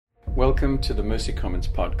Welcome to the Mercy Commons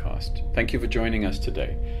podcast. Thank you for joining us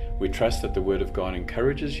today. We trust that the Word of God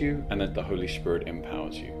encourages you and that the Holy Spirit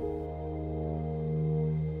empowers you.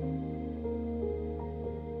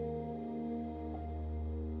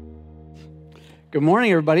 Good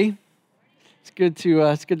morning, everybody. It's good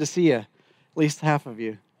to see you. At least half of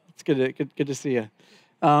you. It's good to see you.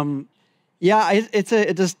 It's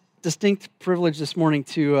a distinct privilege this morning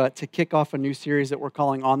to kick off a new series that we're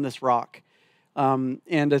calling On This Rock. And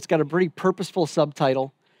it's got a pretty purposeful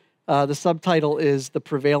subtitle. The subtitle is The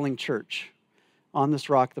Prevailing Church. On This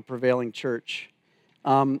Rock, The Prevailing Church.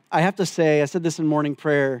 I have to say, I said this in morning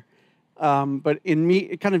prayer, but in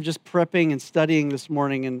me kind of just prepping and studying this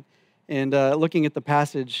morning and looking at the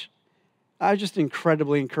passage, I was just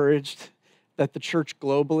incredibly encouraged that the church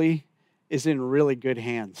globally is in really good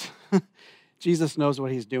hands. Jesus knows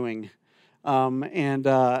what he's doing. And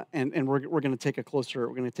we're going to take a closer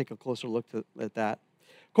look at that.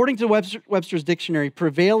 According to Webster's dictionary,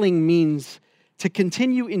 prevailing means to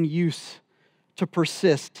continue in use, to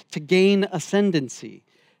persist, to gain ascendancy,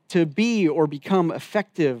 to be or become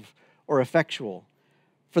effective or effectual.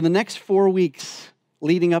 For the next 4 weeks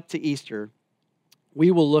leading up to Easter, we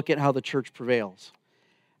will look at how the church prevails,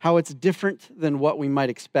 how it's different than what we might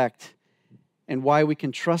expect, and why we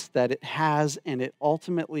can trust that it has and it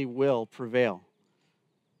ultimately will prevail.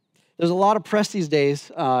 There's a lot of press these days,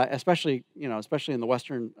 especially in the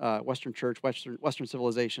Western church, Western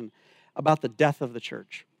civilization, about the death of the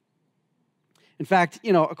church. In fact,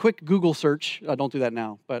 a quick Google search, don't do that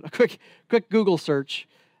now, but a quick Google search,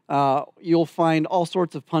 you'll find all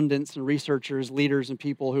sorts of pundits and researchers, leaders, and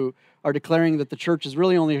people who are declaring that the church is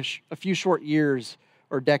really only a few short years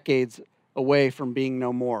or decades away from being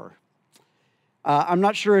no more. I'm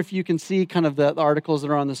not sure if you can see kind of the articles that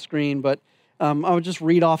are on the screen, but I'll just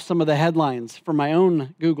read off some of the headlines from my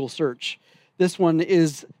own Google search. This one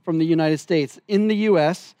is from the United States. In the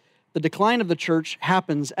U.S., the decline of the church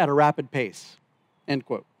happens at a rapid pace. End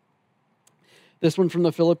quote. This one from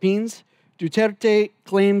the Philippines. Duterte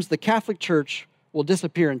claims the Catholic Church will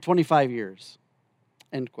disappear in 25 years.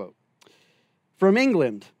 End quote. From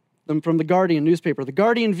England, from the Guardian newspaper, the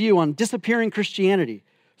Guardian view on disappearing Christianity.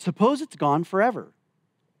 Suppose it's gone forever.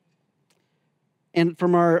 And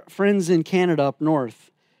from our friends in Canada up north,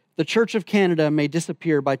 the Church of Canada may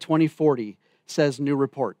disappear by 2040, says new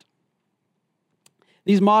report.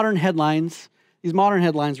 These modern headlines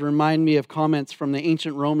remind me of comments from the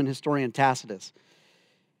ancient Roman historian Tacitus,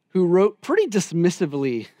 who wrote pretty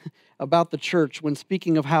dismissively about the church when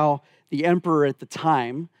speaking of how the emperor at the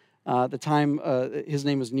time, his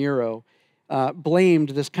name was Nero, blamed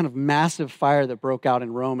this kind of massive fire that broke out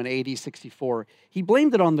in Rome in AD 64. He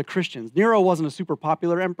blamed it on the Christians. Nero wasn't a super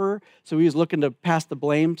popular emperor, so he was looking to pass the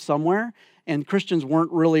blame somewhere, and Christians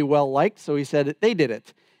weren't really well liked, so he said they did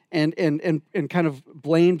it, and kind of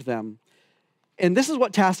blamed them. And this is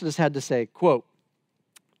what Tacitus had to say, quote,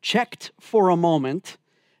 "Checked for a moment,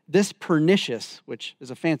 this pernicious," which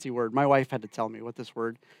is a fancy word. My wife had to tell me what this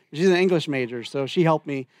word, she's an English major, so she helped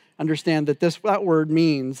me understand that that word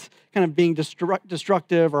means kind of being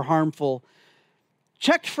destructive or harmful.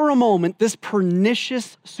 Checked for a moment, this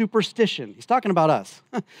pernicious superstition. He's talking about us.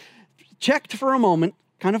 Checked for a moment,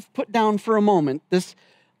 kind of put down for a moment, this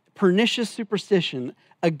pernicious superstition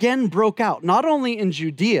again broke out, not only in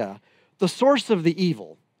Judea, the source of the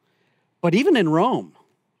evil, but even in Rome.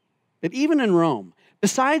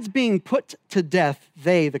 Besides being put to death,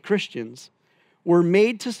 they, the Christians, were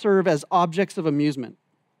made to serve as objects of amusement.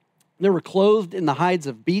 They were clothed in the hides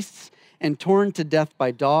of beasts and torn to death by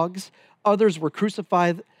dogs. Others were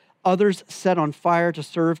crucified, others set on fire to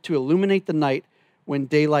serve to illuminate the night when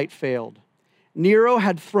daylight failed. Nero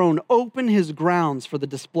had thrown open his grounds for the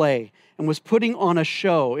display and was putting on a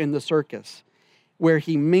show in the circus where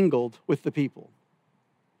he mingled with the people.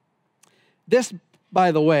 This,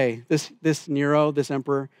 by the way, this Nero, this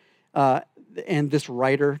emperor, and this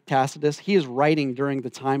writer, Tacitus, he is writing during the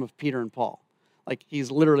time of Peter and Paul. Like, he's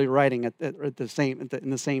literally writing in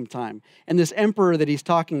the same time. And this emperor that he's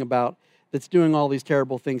talking about that's doing all these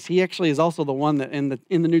terrible things, he actually is also the one that in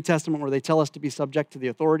the New Testament where they tell us to be subject to the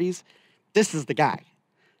authorities. This is the guy,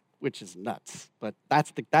 which is nuts, but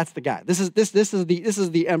that's the guy. This is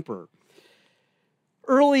the emperor.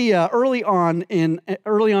 Early on in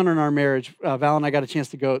our marriage, Val and I got a chance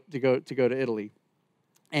to go to Italy,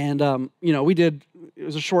 and it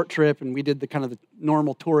was a short trip, and we did the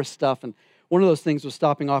normal tourist stuff, and one of those things was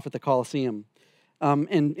stopping off at the Colosseum,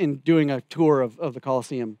 and doing a tour of the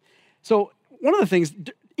Colosseum. So one of the things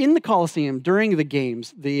in the Colosseum during the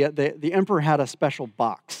games, the emperor had a special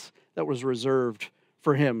box that was reserved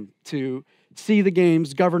for him to see the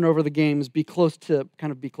games, govern over the games, be close to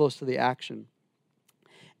the action.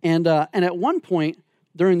 And at one point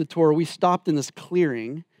during the tour, we stopped in this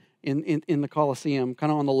clearing in the Colosseum,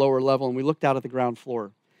 kind of on the lower level, and we looked out at the ground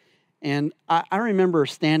floor. And I remember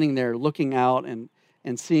standing there looking out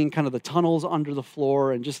and seeing kind of the tunnels under the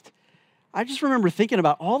floor, and I just remember thinking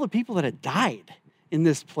about all the people that had died in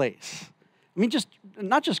this place. I mean,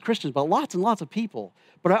 not just Christians, but lots and lots of people.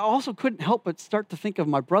 But I also couldn't help but start to think of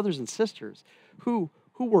my brothers and sisters who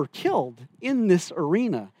were killed in this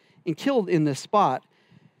arena and killed in this spot.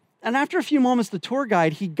 And after a few moments, the tour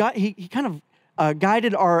guide, he kind of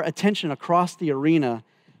guided our attention across the arena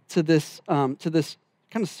to this kind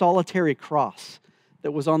of solitary cross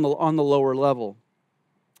that was on the lower level.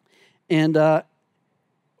 And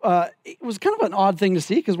it was kind of an odd thing to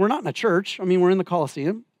see because we're not in a church. I mean, we're in the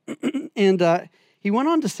Colosseum. And he went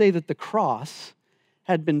on to say that the cross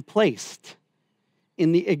had been placed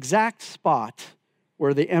in the exact spot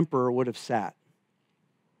where the emperor would have sat.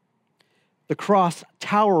 The cross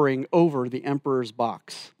towering over the emperor's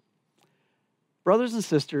box. Brothers and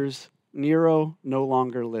sisters, Nero no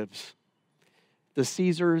longer lives. The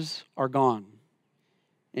Caesars are gone,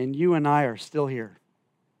 and you and I are still here.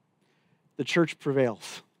 The church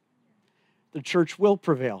prevails. The church will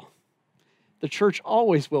prevail. The church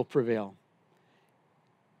always will prevail.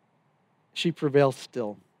 She prevails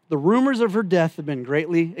still. The rumors of her death have been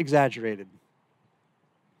greatly exaggerated.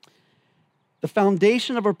 The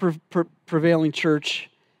foundation of a prevailing church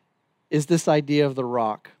is this idea of the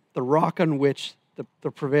rock on which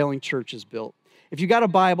the prevailing church is built. If you got a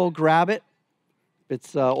Bible, grab it. If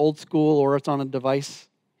it's old school or it's on a device,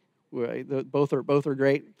 both are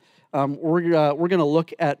great. We're going to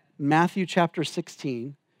look at Matthew chapter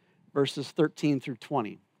 16, verses 13 through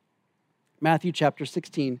 20. Matthew chapter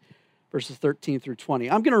 16, verses 13 through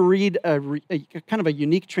 20. I'm going to read a kind of a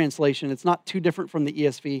unique translation. It's not too different from the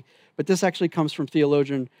ESV, but this actually comes from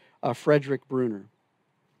theologian Frederick Bruner.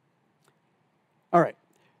 All right,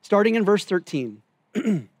 starting in verse 13.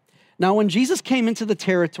 Now, when Jesus came into the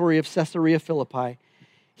territory of Caesarea Philippi,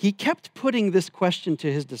 he kept putting this question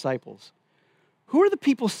to his disciples. Who are the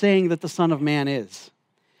people saying that the Son of Man is?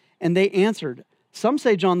 And they answered, some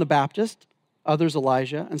say John the Baptist, others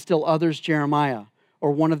Elijah, and still others Jeremiah,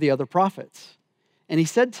 or one of the other prophets. And he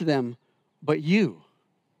said to them, but you,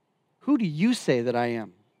 who do you say that I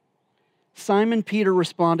am? Simon Peter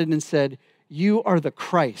responded and said, you are the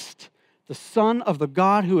Christ, the Son of the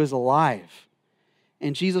God who is alive.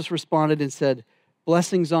 And Jesus responded and said,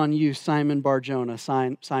 blessings on you, Simon Bar-Jonah,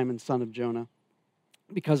 Simon, son of Jonah,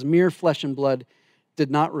 because mere flesh and blood did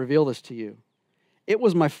not reveal this to you. It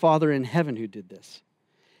was my Father in heaven who did this.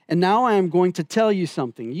 And now I am going to tell you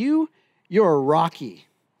something. You're rocky,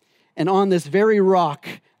 and on this very rock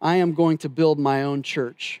I am going to build my own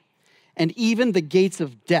church. And even the gates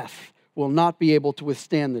of death will not be able to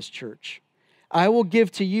withstand this church. I will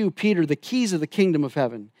give to you, Peter, the keys of the kingdom of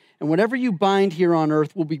heaven. And whatever you bind here on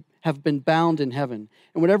earth will have been bound in heaven.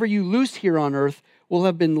 And whatever you loose here on earth will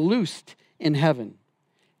have been loosed in heaven.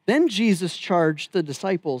 Then Jesus charged the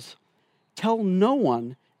disciples, tell no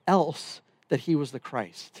one else that he was the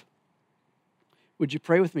Christ. Would you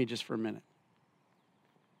pray with me just for a minute?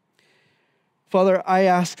 Father, I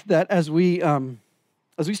ask that as we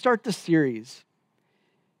start this series,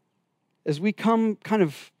 as we come kind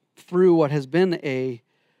of through what has been a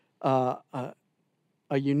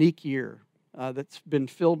unique year that's been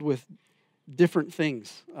filled with different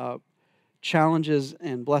things, challenges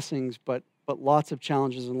and blessings, but lots of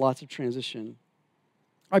challenges and lots of transition.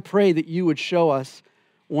 I pray that you would show us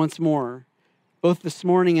once more, both this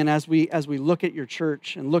morning and as we look at your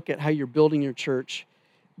church and look at how you're building your church,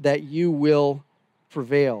 that you will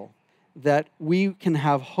prevail, that we can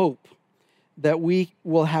have hope, that we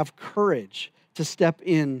will have courage to step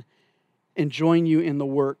in and join you in the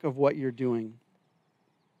work of what you're doing,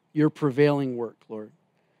 your prevailing work, Lord.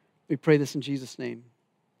 We pray this in Jesus' name.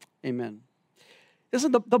 Amen.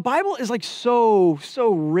 Listen, the Bible is like so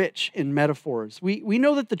rich in metaphors. We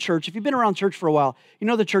know that the church, if you've been around church for a while, you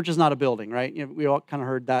know the church is not a building, right? You know, we all kind of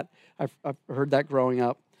heard that. I've heard that growing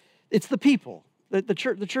up. It's the people. The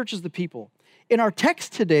church is the people. In our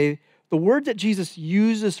text today, the word that Jesus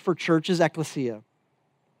uses for church is ecclesia,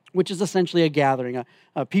 which is essentially a gathering,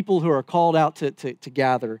 people who are called out to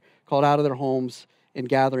gather, called out of their homes and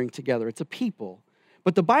gathering together. It's a people.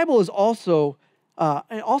 But the Bible is also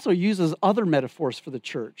it also uses other metaphors for the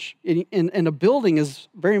church. And a building is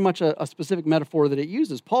very much a specific metaphor that it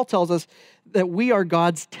uses. Paul tells us that we are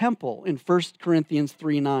God's temple in 1 Corinthians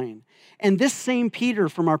 3:9. And this same Peter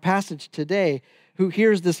from our passage today, who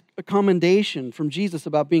hears this commendation from Jesus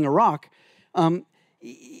about being a rock,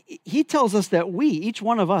 he tells us that we, each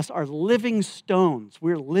one of us, are living stones.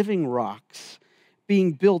 We're living rocks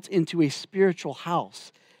being built into a spiritual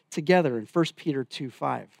house together in 1 Peter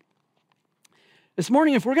 2:5. This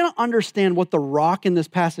morning, if we're going to understand what the rock in this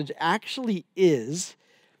passage actually is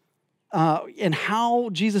and how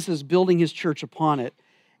Jesus is building his church upon it,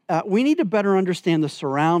 we need to better understand the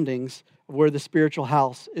surroundings of where the spiritual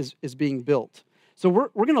house is being built. So we're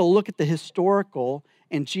going to look at the historical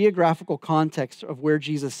and geographical context of where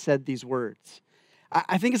Jesus said these words.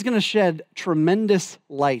 I think it's going to shed tremendous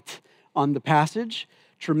light on the passage,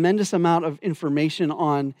 tremendous amount of information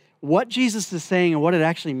on what Jesus is saying and what it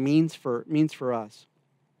actually means for us.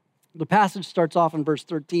 The passage starts off in verse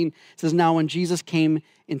 13. It says, "Now when Jesus came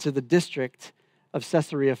into the district of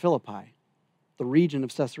Caesarea Philippi," the region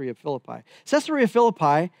of Caesarea Philippi. Caesarea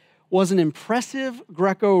Philippi was an impressive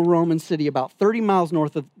Greco-Roman city about 30 miles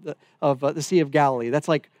north of the Sea of Galilee. That's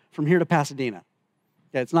like from here to Pasadena.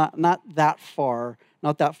 Yeah, it's not that far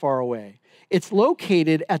away. It's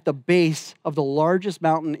located at the base of the largest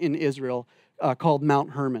mountain in Israel called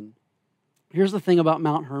Mount Hermon. Here's the thing about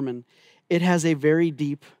Mount Hermon. It has a very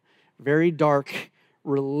deep, very dark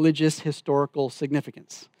religious historical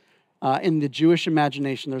significance. In the Jewish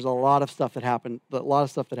imagination, there's a lot of stuff that happened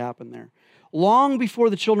there. Long before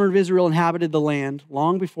the children of Israel inhabited the land,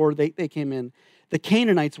 long before they came in, the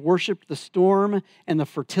Canaanites worshiped the storm and the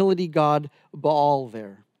fertility god Baal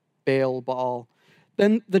there. Baal.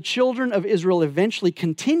 Then the children of Israel eventually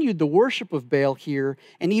continued the worship of Baal here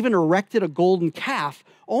and even erected a golden calf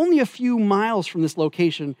only a few miles from this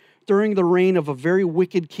location during the reign of a very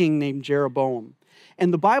wicked king named Jeroboam.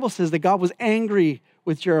 And the Bible says that God was angry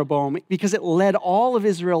with Jeroboam because it led all of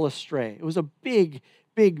Israel astray. It was a big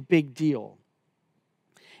deal.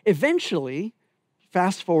 Eventually,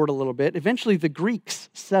 fast forward a little bit, eventually the Greeks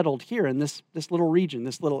settled here in this little region,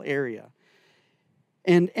 this little area.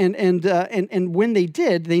 And when they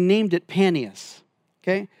did, they named it Panias.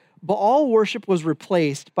 Okay? Baal worship was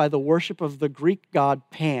replaced by the worship of the Greek god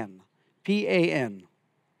Pan, P-A-N.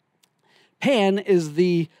 Pan is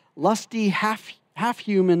the lusty,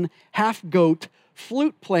 half-human, half-goat,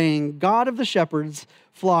 flute-playing god of the shepherds,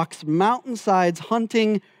 flocks, mountainsides,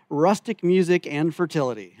 hunting, rustic music, and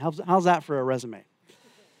fertility. How's that for a resume?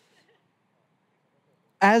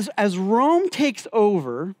 As Rome takes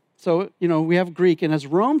over, so, we have Greek, and as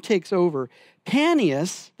Rome takes over,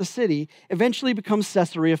 Panias, the city, eventually becomes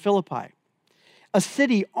Caesarea Philippi, a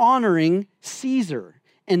city honoring Caesar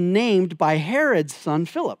and named by Herod's son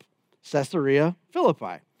Philip, Caesarea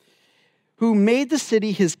Philippi, who made the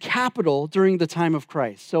city his capital during the time of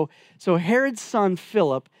Christ. So Herod's son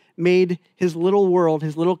Philip made his little world,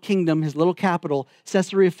 his little kingdom, his little capital.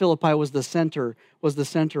 Caesarea Philippi was the center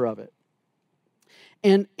of it.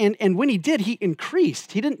 And when he did, he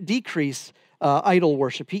increased. He didn't decrease idol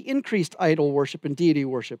worship. He increased idol worship and deity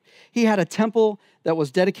worship. He had a temple that was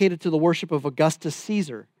dedicated to the worship of Augustus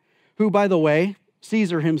Caesar, who, by the way,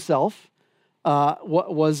 Caesar himself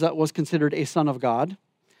was considered a son of God,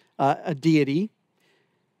 a deity,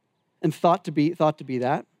 and thought to be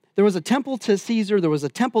that. There was a temple to Caesar. There was a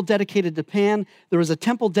temple dedicated to Pan. There was a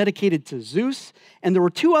temple dedicated to Zeus. And there were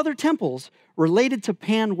two other temples related to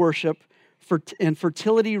Pan worship and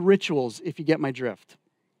fertility rituals, if you get my drift.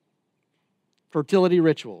 Fertility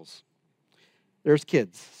rituals. There's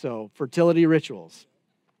kids, so fertility rituals.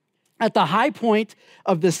 At the high point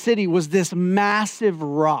of the city was this massive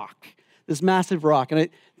rock. And I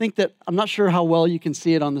think that, I'm not sure how well you can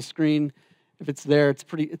see it on the screen. If it's there, it's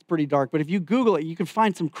pretty dark. But if you Google it, you can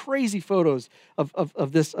find some crazy photos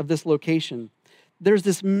of this location. There's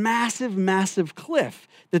this massive cliff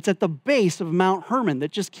that's at the base of Mount Hermon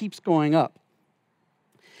that just keeps going up.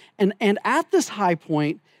 And at this high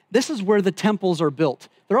point, this is where the temples are built.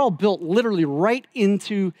 They're all built literally right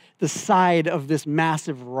into the side of this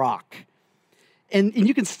massive rock. And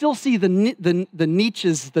you can still see the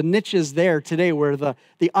niches there today where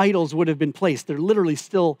the idols would have been placed. They're literally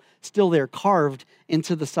still there, carved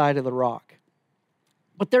into the side of the rock.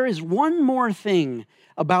 But there is one more thing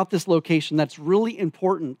about this location that's really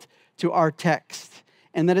important to our text,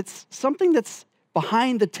 and that it's something that's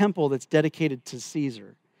behind the temple that's dedicated to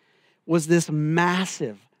Caesar, was this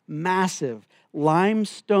massive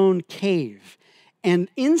limestone cave. And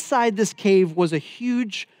inside this cave was a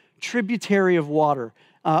huge tributary of water.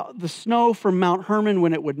 The snow from Mount Hermon,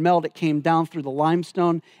 when it would melt, it came down through the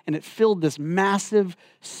limestone, and it filled this massive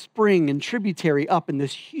spring and tributary up in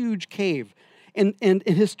this huge cave. And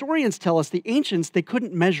historians tell us the ancients, they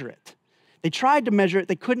couldn't measure it. They tried to measure it,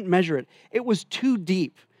 they couldn't measure it. It was too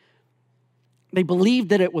deep. They believed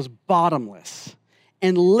that it was bottomless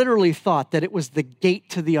and literally thought that it was the gate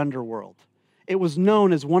to the underworld. It was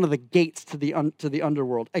known as one of the gates to the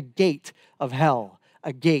underworld, a gate of hell,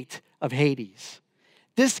 a gate of Hades.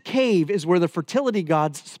 This cave is where the fertility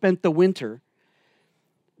gods spent the winter.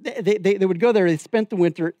 They would go there, they spent the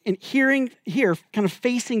winter in here, kind of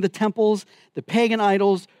facing the temples, the pagan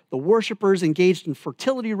idols, the worshipers engaged in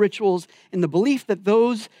fertility rituals, in the belief that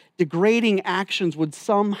those degrading actions would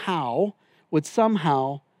somehow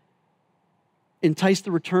entice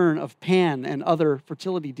the return of Pan and other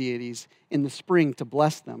fertility deities in the spring to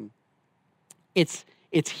bless them. It's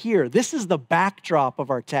here. This is the backdrop of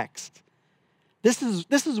our text. This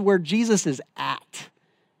is where Jesus is at.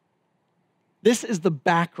 This is the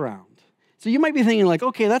background. So you might be thinking like,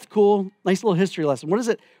 okay, that's cool, nice little history lesson. What does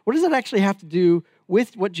it actually have to do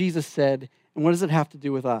with what Jesus said, and what does it have to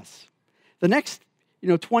do with us? The next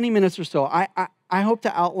 20 minutes or so, I hope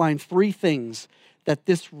to outline 3 things that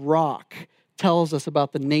this rock tells us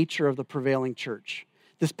about the nature of the prevailing church,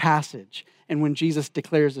 this passage, and when Jesus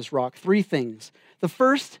declares this rock. 3 things. The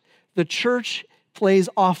first, the church plays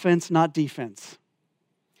offense, not defense.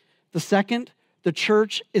 The second, the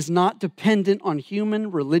church is not dependent on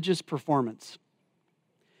human religious performance.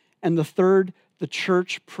 And the third, the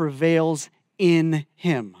church prevails in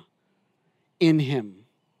him. In him.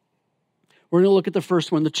 We're going to look at the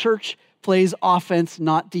first one. The church plays offense,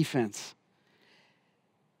 not defense.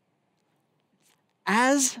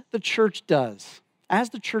 As the church does, as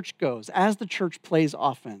the church goes, as the church plays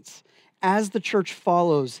offense, as the church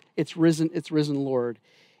follows its risen Lord,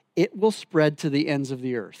 it will spread to the ends of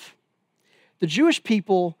the earth. The Jewish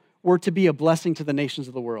people were to be a blessing to the nations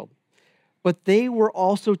of the world, but they were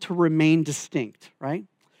also to remain distinct, right?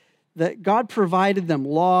 That God provided them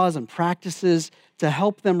laws and practices to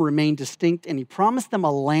help them remain distinct, and he promised them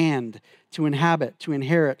a land to inhabit, to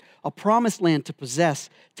inherit, a promised land to possess,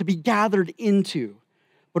 to be gathered into.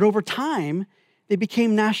 But over time, they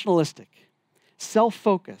became nationalistic,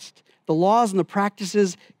 self-focused. The laws and the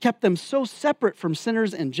practices kept them so separate from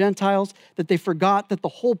sinners and Gentiles that they forgot that the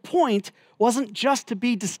whole point wasn't just to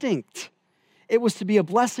be distinct. It was to be a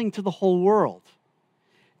blessing to the whole world.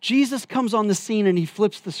 Jesus comes on the scene and he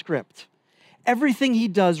flips the script. Everything he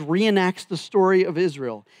does reenacts the story of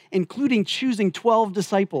Israel, including choosing 12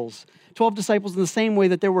 disciples in the same way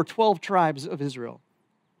that there were 12 tribes of Israel.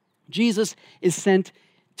 Jesus is sent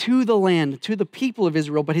to the land, to the people of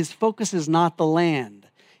Israel, but his focus is not the land.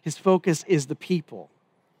 His focus is the people.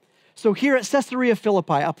 So here at Caesarea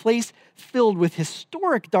Philippi, a place filled with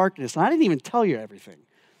historic darkness, and I didn't even tell you everything.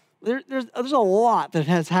 There's a lot that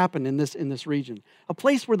has happened in this region. A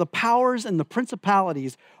place where the powers and the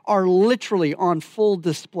principalities are literally on full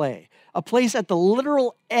display. A place at the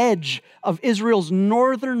literal edge of Israel's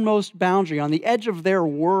northernmost boundary, on the edge of their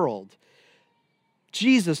world.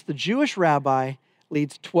 Jesus, the Jewish rabbi,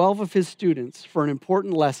 leads 12 of his students for an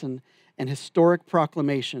important lesson and historic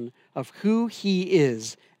proclamation of who he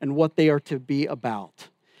is and what they are to be about.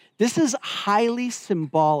 This is a highly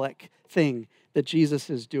symbolic thing that Jesus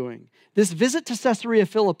is doing. This visit to Caesarea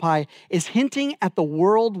Philippi is hinting at the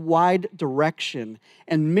worldwide direction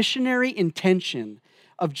and missionary intention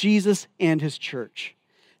of Jesus and his church.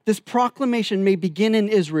 This proclamation may begin in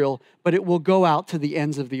Israel, but it will go out to the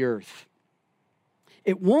ends of the earth.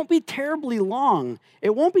 It won't be terribly long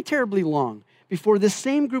before this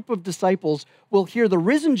same group of disciples will hear the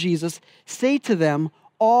risen Jesus say to them,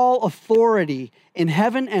 "All authority in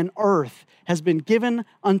heaven and earth has been given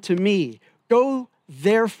unto me. Go,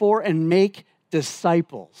 therefore, and make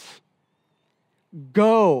disciples."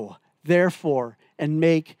 Go, therefore, and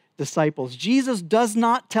make disciples. Jesus does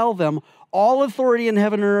not tell them, "All authority in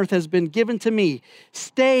heaven and earth has been given to me.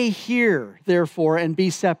 Stay here, therefore, and be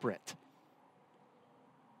separate."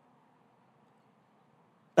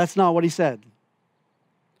 That's not what he said.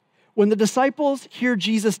 When the disciples hear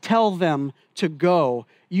Jesus tell them to go,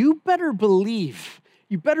 you better believe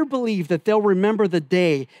that they'll remember the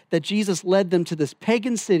day that Jesus led them to this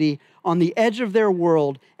pagan city on the edge of their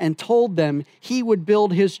world and told them he would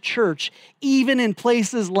build his church even in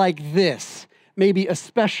places like this, maybe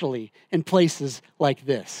especially in places like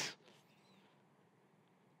this.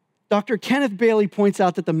 Dr. Kenneth Bailey points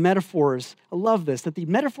out that the metaphors in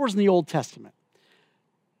the Old Testament.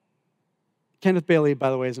 Kenneth Bailey,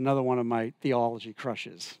 by the way, is another one of my theology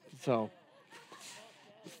crushes. So,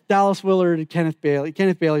 Dallas Willard, Kenneth Bailey.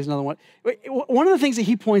 Kenneth Bailey is another one. One of the things that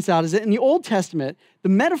he points out is that in the Old Testament, the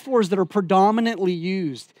metaphors that are predominantly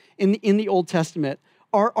used in the Old Testament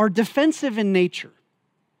are defensive in nature.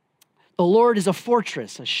 The Lord is a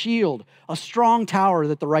fortress, a shield, a strong tower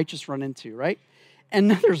that the righteous run into, right?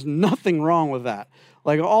 And there's nothing wrong with that.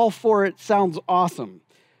 Like, all for it sounds awesome.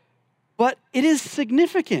 But it is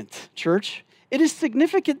significant, church. It is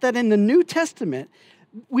significant that in the New Testament,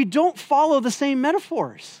 we don't follow the same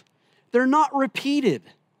metaphors. They're not repeated.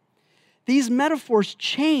 These metaphors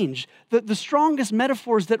change. The strongest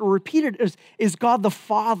metaphors that are repeated is God the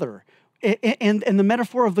Father. And the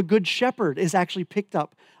metaphor of the Good Shepherd is actually picked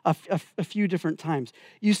up a few different times.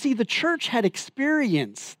 You see, the church had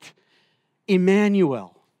experienced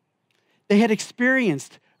Emmanuel. They had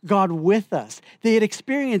experienced God with us. They had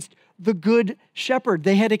experienced the Good Shepherd.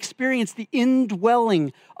 They had experienced the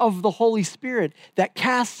indwelling of the Holy Spirit that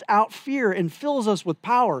casts out fear and fills us with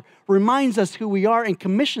power, reminds us who we are, and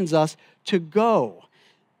commissions us to go.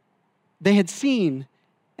 They had seen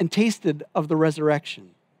and tasted of the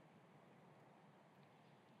resurrection.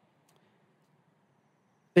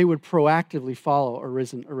 They would proactively follow a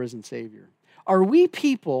risen Savior. Are we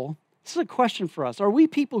people, this is a question for us, are we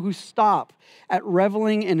people who stop at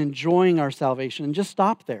reveling and enjoying our salvation and just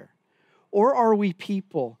stop there? Or are we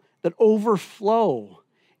people that overflow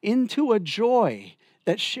into a joy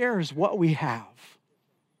that shares what we have?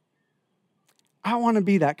 I want to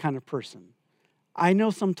be that kind of person. I know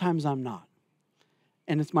sometimes I'm not.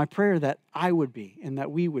 And it's my prayer that I would be and that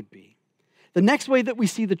we would be. The next way that we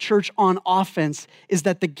see the church on offense is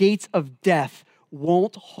that the gates of death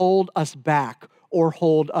won't hold us back or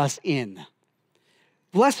hold us in.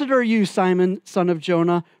 Blessed are you, Simon, son of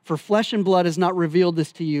Jonah, for flesh and blood has not revealed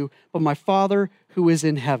this to you, but my Father who is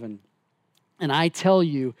in heaven. And I tell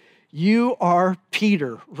you, you are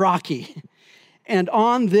Peter, Rocky. And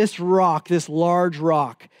on this rock, this large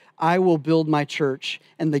rock, I will build my church,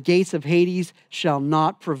 and the gates of Hades shall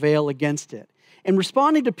not prevail against it. In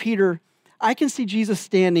responding to Peter, I can see Jesus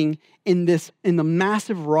standing in the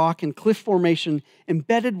massive rock and cliff formation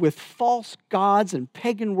embedded with false gods and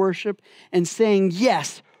pagan worship and saying,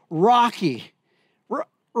 yes, Rocky,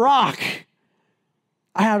 rock.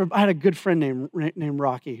 I had a good friend named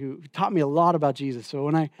Rocky who taught me a lot about Jesus. So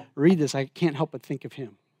when I read this, I can't help but think of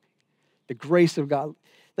him. The grace of God.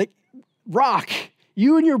 Like, rock,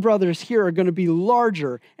 you and your brothers here are going to be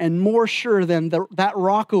larger and more sure than that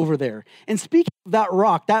rock over there. And speaking of that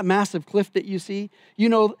rock, that massive cliff that you see, you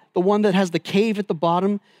know, the one that has the cave at the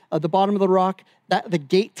bottom of the rock, the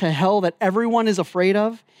gate to hell that everyone is afraid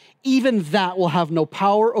of, even that will have no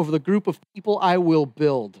power over the group of people I will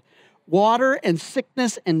build. Water and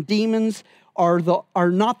sickness and demons are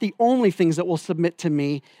not the only things that will submit to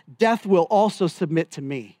me. Death will also submit to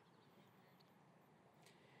me.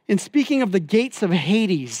 In speaking of the gates of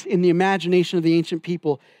Hades in the imagination of the ancient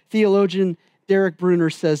people, theologian Derek Bruner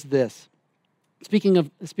says this. Speaking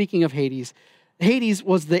of Hades, Hades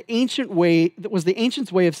was the ancient's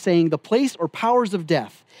way of saying the place or powers of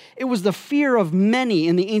death. It was the fear of many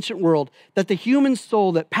in the ancient world that the human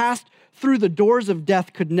soul that passed through the doors of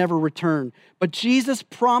death could never return. But Jesus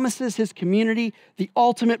promises his community the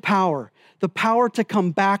ultimate power, the power to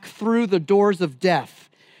come back through the doors of death.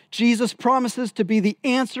 Jesus promises to be the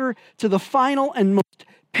answer to the final and most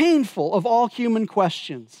painful of all human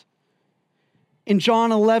questions. In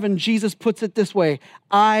John 11, Jesus puts it this way,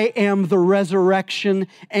 I am the resurrection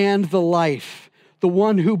and the life. The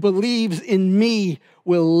one who believes in me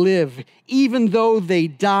will live, even though they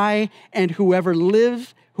die, and whoever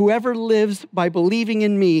lives by believing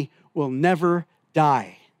in me will never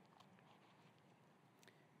die.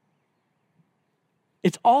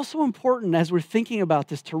 It's also important as we're thinking about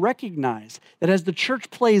this to recognize that as the church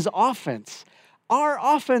plays offense, our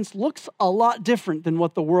offense looks a lot different than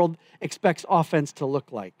what the world expects offense to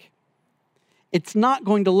look like. It's not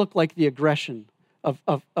going to look like the aggression of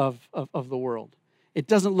the world. It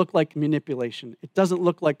doesn't look like manipulation. It doesn't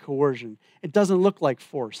look like coercion. It doesn't look like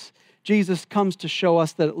force. Jesus comes to show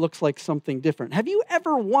us that it looks like something different. Have you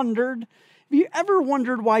ever wondered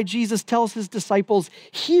why Jesus tells his disciples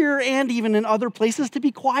here and even in other places to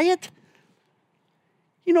be quiet?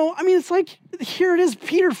 You know, I mean, it's like, here it is,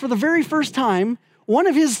 Peter, for the very first time, one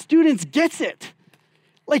of his students gets it.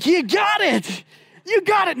 Like, you got it. You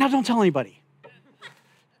got it. Now don't tell anybody.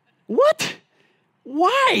 What?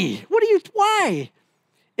 Why? Why?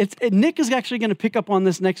 Nick is actually going to pick up on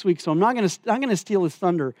this next week, so I'm not going to steal his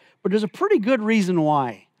thunder, but there's a pretty good reason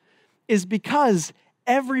why. Is because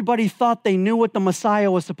everybody thought they knew what the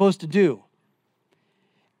Messiah was supposed to do.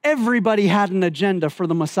 Everybody had an agenda for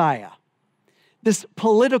the Messiah. This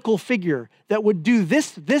political figure that would do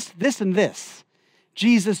this, and this.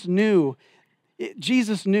 Jesus knew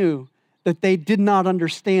that they did not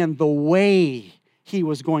understand the way he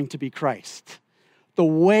was going to be Christ, the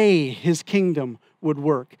way his kingdom would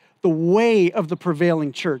work. The way of the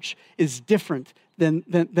prevailing church is different than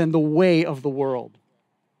the way of the world.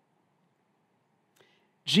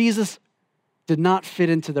 Jesus did not fit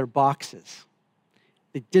into their boxes.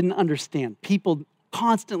 They didn't understand. People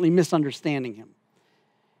constantly misunderstanding him.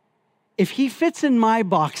 If he fits in my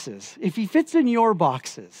boxes, if he fits in your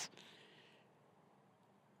boxes,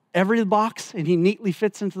 every box, and he neatly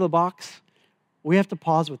fits into the box, we have to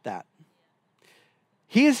pause with that.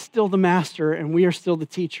 He is still the master, and we are still the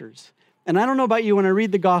teachers. And I don't know about you, when I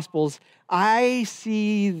read the Gospels, I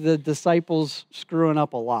see the disciples screwing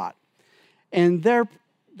up a lot. And they're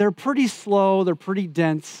pretty slow, they're pretty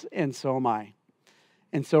dense, and so am I.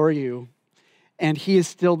 And so are you. And he is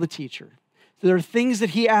still the teacher. So there are things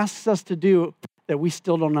that he asks us to do that we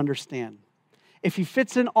still don't understand. If he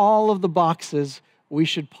fits in all of the boxes, we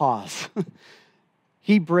should pause.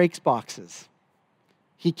 He breaks boxes.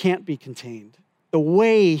 He can't be contained. The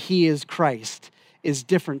way he is Christ is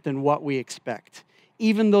different than what we expect.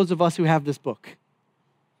 Even those of us who have this book.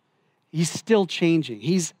 He's still changing.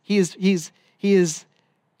 He is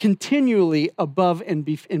continually above and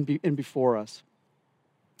before us.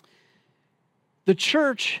 The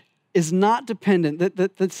church is not dependent.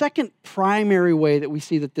 The second primary way that we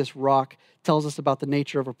see that this rock tells us about the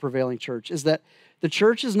nature of a prevailing church is that the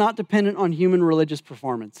church is not dependent on human religious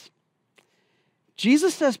performance.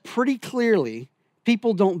 Jesus says pretty clearly,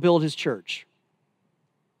 people don't build his church.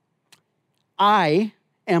 I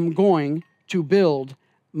am going to build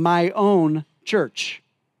my own church.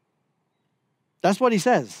 That's what he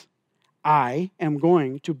says. I am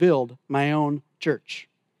going to build my own church.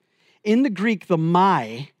 In the Greek, the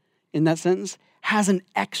my in that sentence has an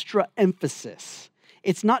extra emphasis.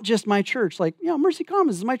 It's not just my church, like, Mercy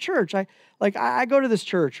Commons is my church. I go to this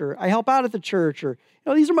church, or I help out at the church, or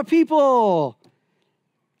these are my people.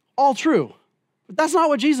 All true. But that's not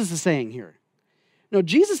what Jesus is saying here. No,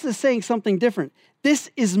 Jesus is saying something different. This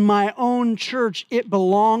is my own church. It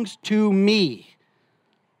belongs to me.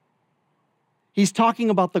 He's talking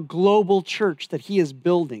about the global church that he is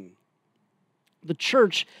building. The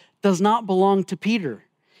church does not belong to Peter.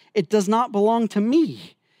 It does not belong to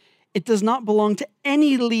me. It does not belong to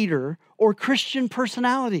any leader or Christian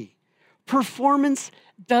personality. Performance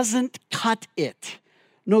doesn't cut it.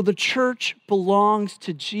 No, the church belongs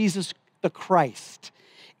to Jesus the Christ.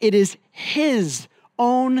 It is his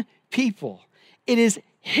own people. It is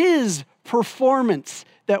his performance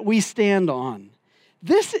that we stand on.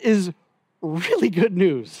 This is really good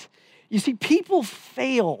news. You see, people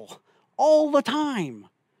fail all the time.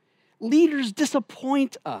 Leaders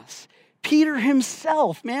disappoint us. Peter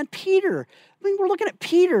himself, we're looking at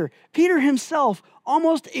Peter. Peter himself,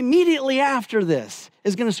 almost immediately after this,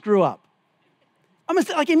 is going to screw up.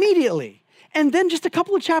 Immediately. And then just a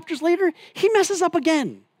couple of chapters later, he messes up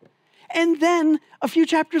again. And then a few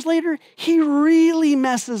chapters later, he really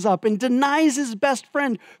messes up and denies his best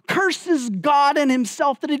friend, curses God and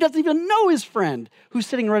himself that he doesn't even know his friend who's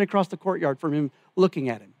sitting right across the courtyard from him looking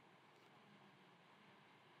at him.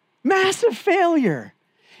 Massive failure.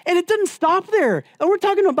 And it didn't stop there. And we're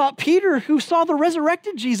talking about Peter, who saw the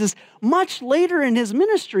resurrected Jesus much later in his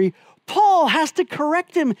ministry. Paul has to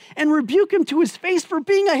correct him and rebuke him to his face for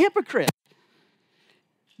being a hypocrite.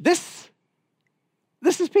 This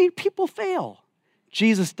is people fail.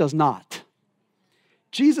 Jesus does not.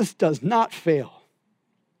 Jesus does not fail.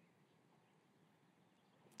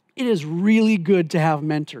 It is really good to have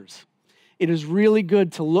mentors. It is really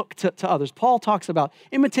good to look to others. Paul talks about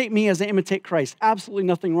imitate me as I imitate Christ. Absolutely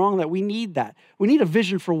nothing wrong with that. We need that. We need a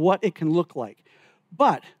vision for what it can look like.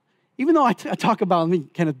 But even though I talk about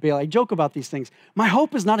Kenneth Bailey, I joke about these things, my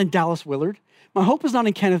hope is not in Dallas Willard. My hope is not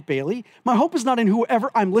in Kenneth Bailey. My hope is not in whoever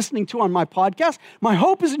I'm listening to on my podcast. My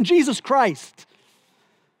hope is in Jesus Christ.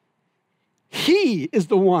 He is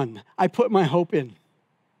the one I put my hope in.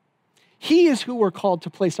 He is who we're called to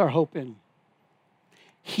place our hope in.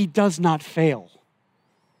 He does not fail.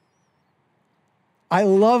 I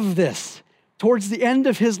love this. Towards the end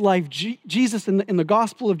of his life, Jesus in the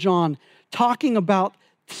Gospel of John, talking about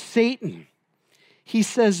Satan, he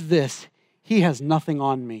says this, he has nothing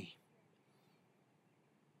on me.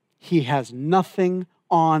 He has nothing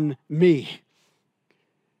on me.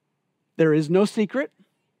 There is no secret.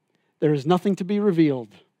 There is nothing to be revealed.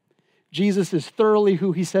 Jesus is thoroughly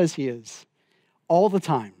who he says he is, all the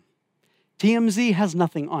time. TMZ has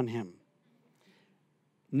nothing on him.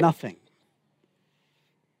 Nothing.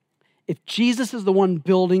 If Jesus is the one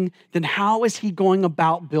building, then how is he going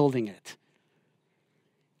about building it?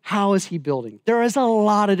 How is he building? There is a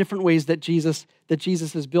lot of different ways that Jesus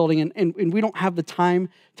is building, and we don't have the time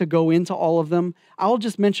to go into all of them. I'll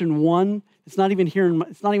just mention one. It's not even here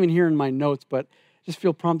in my notes, but just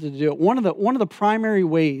feel prompted to do it. One of the primary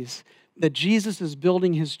ways that Jesus is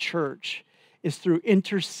building his church is through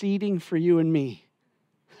interceding for you and me.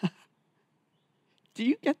 Do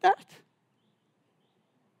you get that?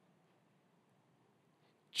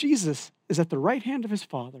 Jesus is at the right hand of his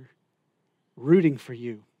Father, rooting for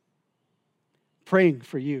you, praying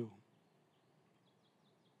for you,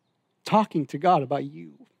 talking to God about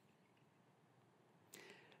you.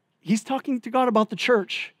 He's talking to God about the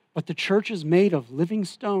church, but the church is made of living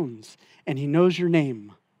stones, and he knows your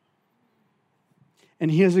name.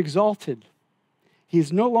 And he is exalted. He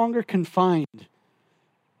is no longer confined.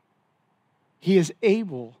 He is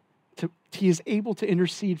able to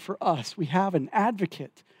intercede for us. We have an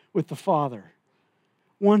advocate with the Father,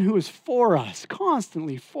 one who is for us,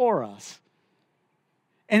 constantly for us.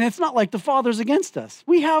 And it's not like the Father's against us.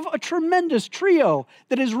 We have a tremendous trio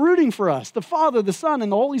that is rooting for us. The Father, the Son, and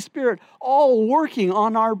the Holy Spirit all working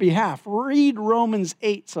on our behalf. Read Romans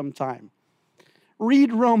 8 sometime.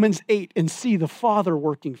 Read Romans 8 and see the Father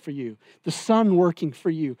working for you, the Son working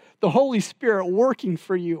for you, the Holy Spirit working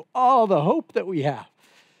for you. Oh, the hope that we have.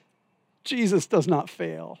 Jesus does not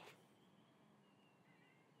fail.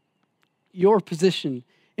 Your position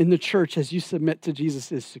in the church as you submit to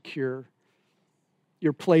Jesus is secure.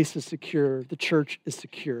 Your place is secure. The church is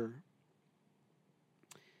secure.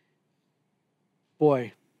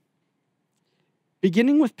 Boy,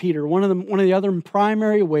 beginning with Peter, one of the other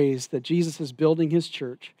primary ways that Jesus is building his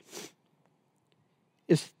church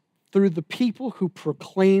is through the people who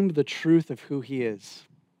proclaim the truth of who he is.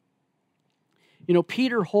 You know,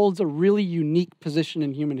 Peter holds a really unique position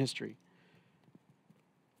in human history.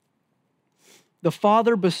 The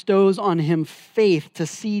Father bestows on him faith to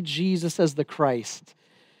see Jesus as the Christ,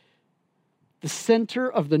 the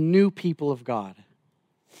center of the new people of God.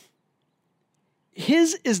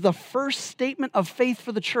 His is the first statement of faith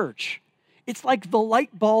for the church. It's like the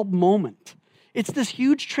light bulb moment. It's this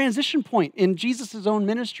huge transition point in Jesus' own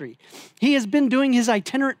ministry. He has been doing his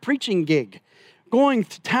itinerant preaching gig, going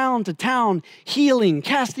to town, healing,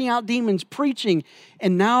 casting out demons, preaching,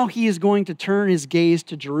 and now he is going to turn his gaze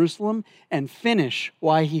to Jerusalem and finish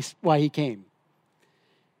why he came.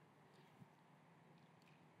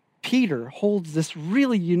 Peter holds this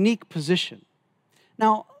really unique position.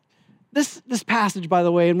 Now, this passage, by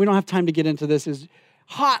the way, and we don't have time to get into this, is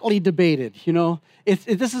hotly debated. You know,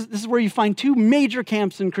 this is where you find two major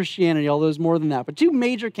camps in Christianity, although there's more than that, but two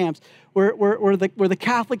major camps where the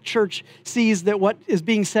Catholic Church sees that what is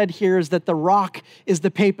being said here is that the rock is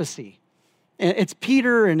the papacy. It's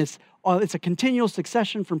Peter, and it's a continual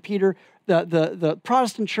succession from Peter. The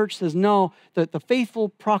Protestant Church says no, that the faithful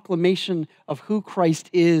proclamation of who Christ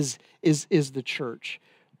is the church.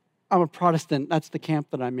 I'm a Protestant, that's the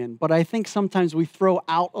camp that I'm in. But I think sometimes we throw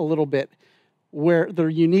out a little bit where the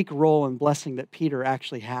unique role and blessing that Peter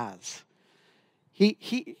actually has.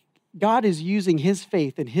 God is using his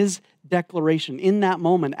faith and his declaration in that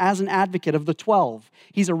moment as an advocate of the 12.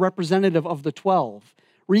 He's a representative of the 12,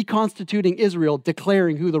 reconstituting Israel,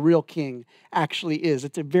 declaring who the real king actually is.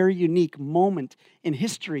 It's a very unique moment in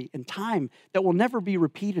history and time that will never be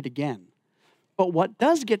repeated again. But what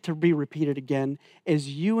does get to be repeated again is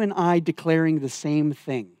you and I declaring the same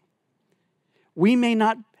thing. We may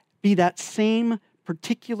not be that same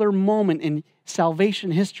particular moment in salvation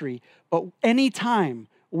history, but anytime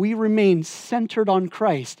we remain centered on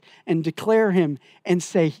Christ and declare him and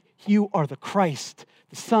say, you are the Christ,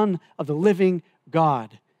 the Son of the living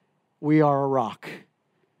God, we are a rock.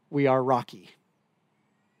 We are rocky.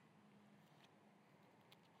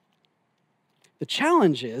 The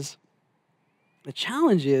challenge is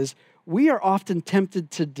we are often tempted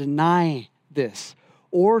to deny this,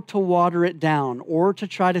 or to water it down, or to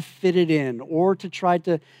try to fit it in, or to try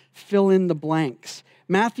to fill in the blanks.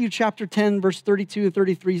 Matthew chapter 10, verse 32 and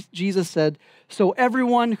 33, Jesus said, "So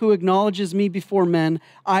everyone who acknowledges me before men,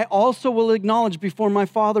 I also will acknowledge before my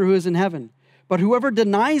Father who is in heaven. But whoever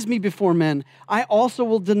denies me before men, I also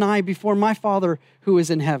will deny before my Father who is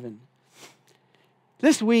in heaven."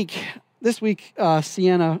 This week,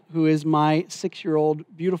 Sienna, who is my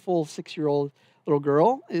beautiful 6-year-old little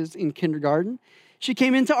girl, is in kindergarten. She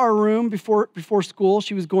came into our room before school.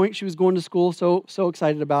 She was going to school, so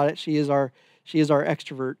excited about it. She is our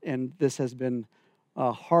extrovert, and this has been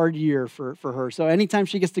a hard year for her. So anytime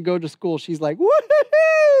she gets to go to school, she's like,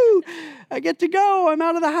 woohoo! I get to go. I'm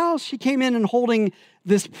out of the house. She came in and holding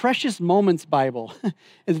this Precious Moments Bible.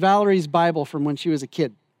 It's Valerie's Bible from when she was a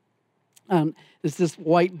kid. It's this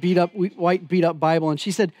white beat up Bible, and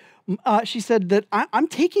she said that I'm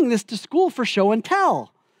taking this to school for show and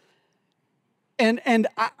tell. And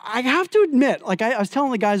I have to admit, like I was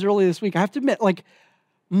telling the guys earlier this week, I have to admit, like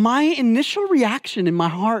my initial reaction in my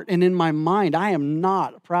heart and in my mind, I am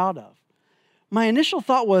not proud of. My initial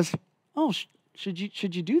thought was, oh, should you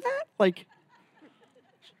do that? Like,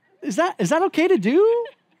 is that okay to do?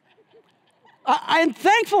 I'm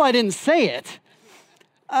thankful I didn't say it.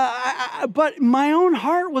 But my own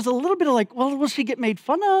heart was a little bit of like, well, will she get made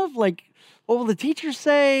fun of? Like, what will the teacher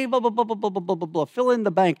say? Blah, blah, blah, blah, blah, blah, blah, blah, blah. Fill in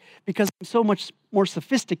the blank because I'm so much more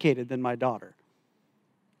sophisticated than my daughter.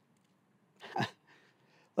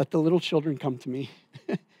 Let the little children come to me,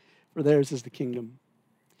 for theirs is the kingdom.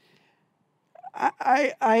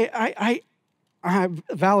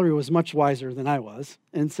 Valerie was much wiser than I was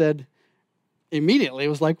and said, immediately, it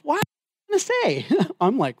was like, what are you going to say?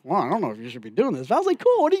 I'm like, well, I don't know if you should be doing this. I was like,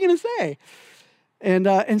 cool, what are you going to say?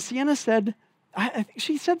 And Sienna said, I think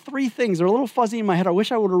she said three things. They're a little fuzzy in my head. I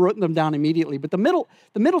wish I would have written them down immediately. But the middle,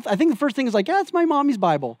 I think the first thing is like, yeah, it's my mommy's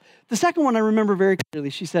Bible. The second one I remember very clearly.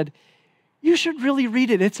 She said, you should really read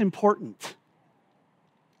it. It's important.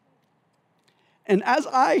 And as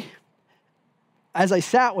I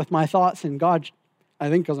sat with my thoughts in God, I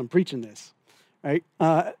think because I'm preaching this, right,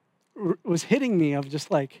 was hitting me of just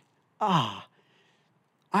like, I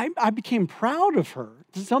became proud of her.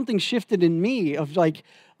 Something shifted in me of like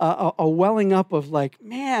a welling up of like,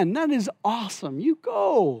 man, that is awesome. You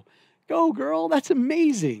go girl, that's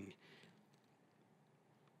amazing.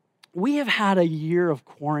 We have had a year of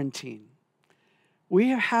quarantine. We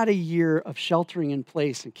have had a year of sheltering in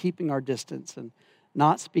place and keeping our distance and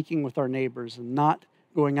not speaking with our neighbors and not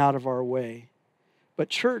going out of our way. But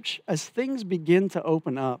church, as things begin to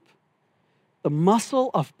open up, the muscle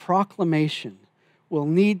of proclamation will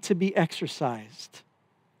need to be exercised.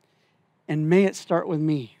 And may it start with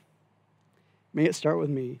me. May it start with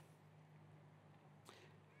me.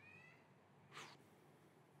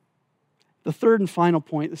 The third and final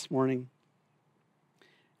point this morning,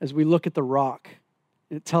 as we look at the rock,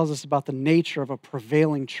 it tells us about the nature of a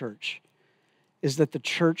prevailing church, is that the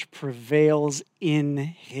church prevails in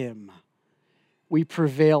him. We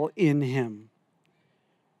prevail in him.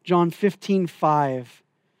 John 15:5.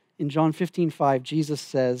 In John 15:5, Jesus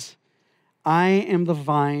says, I am the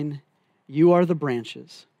vine, you are the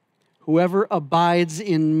branches. Whoever abides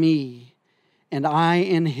in me, and I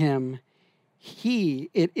in him, he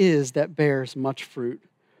it is that bears much fruit.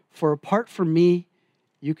 For apart from me,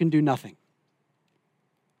 you can do nothing.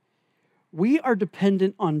 We are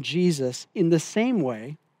dependent on Jesus in the same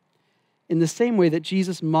way that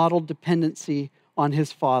Jesus modeled dependency on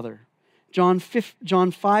his Father. John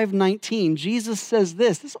 5:19, Jesus says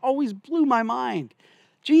this. This always blew my mind.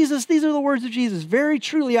 These are the words of Jesus. Very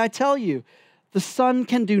truly, I tell you, the Son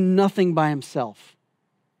can do nothing by himself.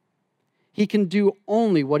 He can do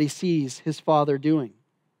only what he sees his Father doing.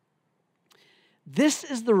 This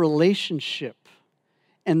is the relationship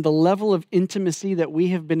and the level of intimacy that we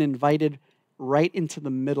have been invited right into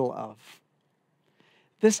the middle of.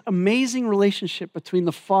 This amazing relationship between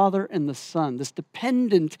the Father and the Son, this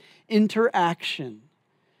dependent interaction,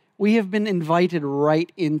 we have been invited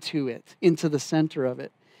right into it, into the center of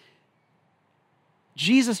it.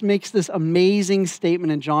 Jesus makes this amazing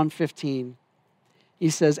statement in John 15. He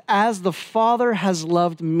says, as the Father has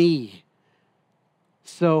loved me,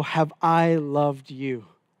 so have I loved you.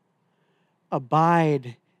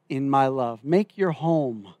 Abide in my love. Make your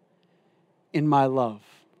home in my love.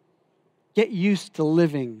 Get used to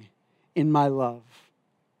living in my love.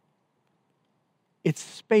 It's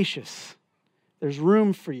spacious. There's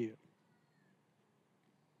room for you.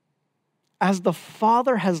 As the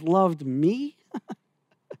Father has loved me,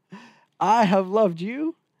 I have loved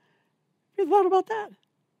you. Have you thought about that?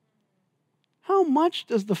 How much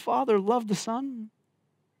does the Father love the Son?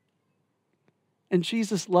 And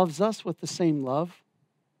Jesus loves us with the same love.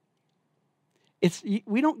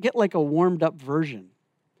 We don't get like a warmed up version.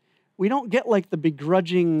 We don't get like the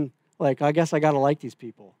begrudging, like, I guess I got to like these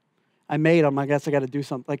people. I made them, I guess I got to do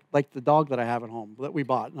something, like the dog that I have at home that we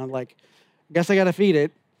bought. And I'm like, I guess I got to feed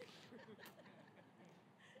it.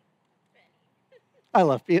 I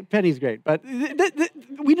love Penny's great, but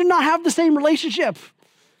we do not have the same relationship.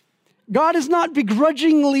 God is not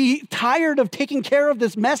begrudgingly tired of taking care of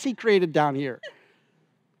this mess he created down here.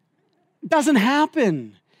 It doesn't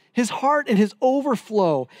happen. His heart and his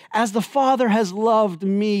overflow. As the Father has loved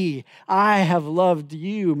me, I have loved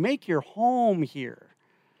you. Make your home here.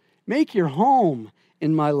 Make your home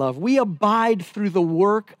in my love. We abide through the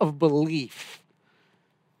work of belief.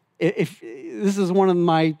 If this is one of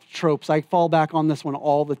my tropes, I fall back on this one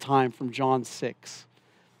all the time from John 6.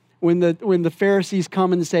 When the Pharisees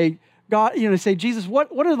come and say, God, say, Jesus,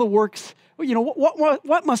 what are the works?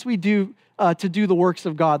 What must we do to do the works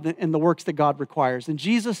of God and the works that God requires? And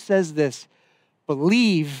Jesus says this,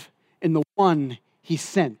 believe in the one he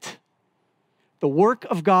sent. The work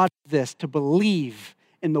of God is this, to believe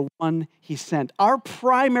in the one he sent. Our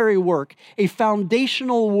primary work, a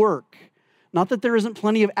foundational work, Not that there isn't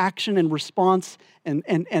plenty of action and response and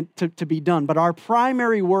to be done, but our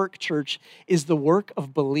primary work, church, is the work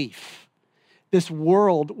of belief. This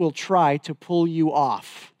world will try to pull you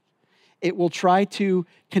off. It will try to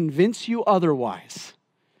convince you otherwise.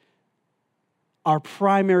 Our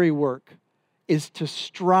primary work is to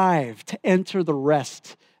strive to enter the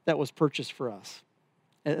rest that was purchased for us,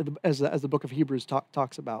 as the book of Hebrews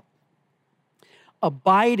talks about.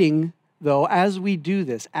 Abiding, though, as we do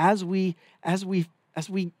this, as we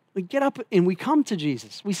get up and we come to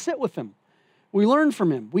Jesus, we sit with him, we learn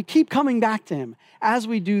from him, we keep coming back to him. As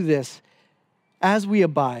we do this, as we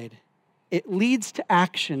abide, it leads to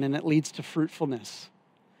action and it leads to fruitfulness.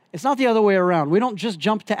 It's not the other way around. We don't just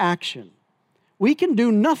jump to action. We can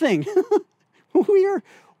do nothing.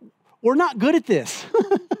 We're not good at this.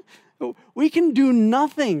 We can do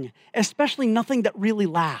nothing, especially nothing that really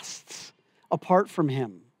lasts, apart from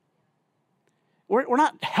him. We're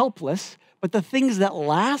not helpless, but the things that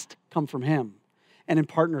last come from him and in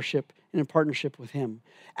partnership with him.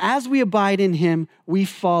 As we abide in him, we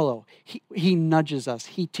follow. He nudges us.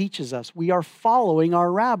 He teaches us. We are following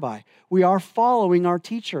our rabbi. We are following our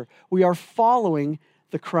teacher. We are following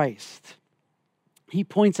the Christ. He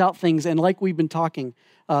points out things, and like we've been talking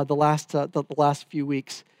the last few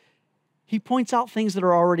weeks, he points out things that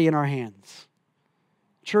are already in our hands.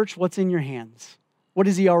 Church, what's in your hands? What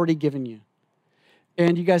has he already given you?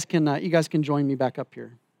 And you guys can join me back up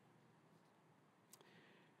here.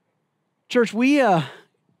 Church,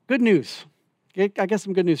 good news. I got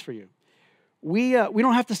some good news for you. We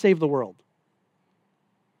don't have to save the world.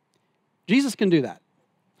 Jesus can do that.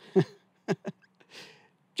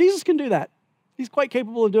 Jesus can do that. He's quite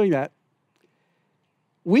capable of doing that.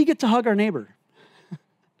 We get to hug our neighbor.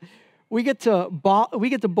 We get to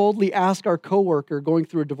boldly ask our coworker going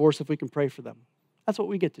through a divorce if we can pray for them. That's what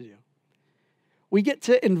we get to do. We get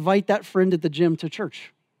to invite that friend at the gym to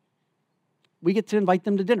church. We get to invite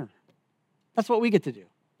them to dinner. That's what we get to do.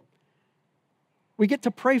 We get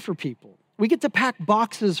to pray for people. We get to pack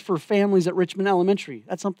boxes for families at Richmond Elementary.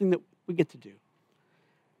 That's something that we get to do.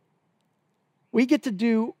 We get to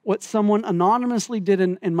do what someone anonymously did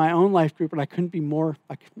in my own life group, and I couldn't be more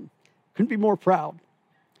proud.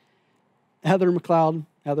 Heather McLeod,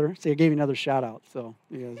 see, I gave you another shout out. So,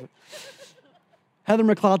 Heather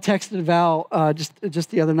McLeod texted Val just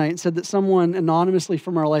the other night and said that someone anonymously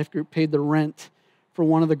from our life group paid the rent for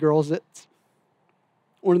one of the girls that's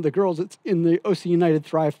in the OC United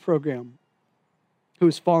Thrive program, who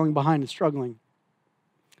is falling behind and struggling.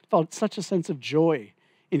 I felt such a sense of joy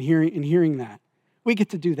in hearing that. We get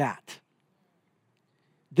to do that.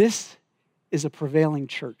 This is a prevailing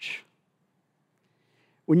church.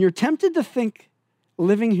 When you're tempted to think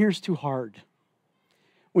living here's too hard,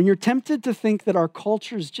 when you're tempted to think that our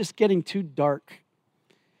culture is just getting too dark,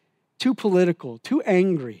 too political, too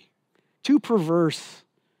angry, too perverse,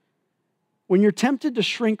 when you're tempted to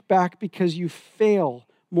shrink back because you fail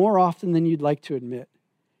more often than you'd like to admit,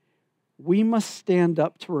 we must stand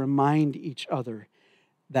up to remind each other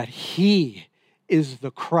that he is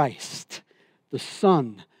the Christ, the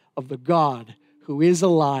Son of the God who is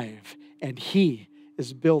alive, and he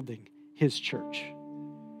is building his church.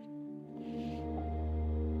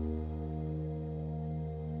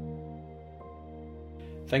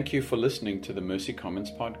 Thank you for listening to the Mercy Commons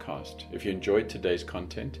podcast. If you enjoyed today's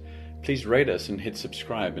content, please rate us and hit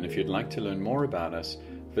subscribe. And if you'd like to learn more about us,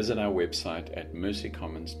 visit our website at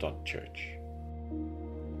mercycommons.church.